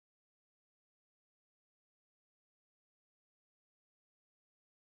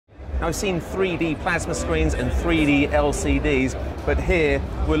Now, I've seen 3D plasma screens and 3D LCDs, but here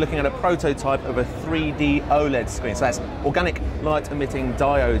we're looking at a prototype of a 3D OLED screen. So that's organic light emitting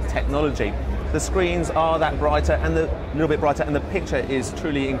diode technology. The screens are that brighter and a little bit brighter, and the picture is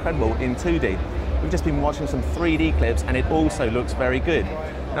truly incredible in 2D. We've just been watching some 3D clips and it also looks very good.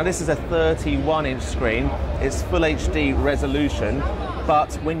 Now, this is a 31-inch screen. It's full HD resolution,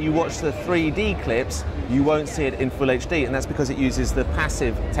 but when you watch the 3D clips, you won't see it in full HD, and that's because it uses the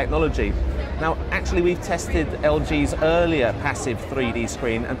passive technology. Now, actually, we've tested LG's earlier passive 3D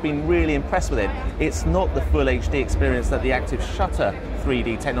screen and been really impressed with it. It's not the full HD experience that the active shutter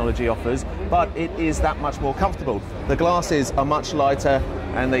 3D technology offers, but it is that much more comfortable. The glasses are much lighter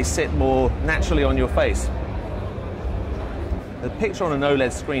and they sit more naturally on your face. The picture on an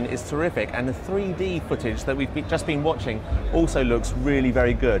OLED screen is terrific, and the 3D footage that we've just been watching also looks really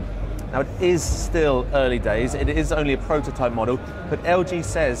very good. Now, it is still early days, it is only a prototype model, but LG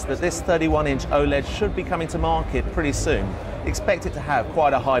says that this 31-inch OLED should be coming to market pretty soon. Expect it to have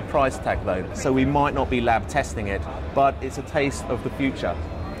quite a high price tag though, so we might not be lab testing it, but it's a taste of the future.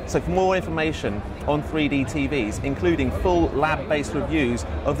 So for more information on 3D TVs, including full lab-based reviews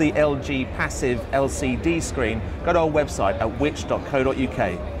of the LG passive LCD screen, go to our website at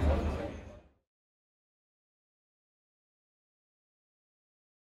which.co.uk.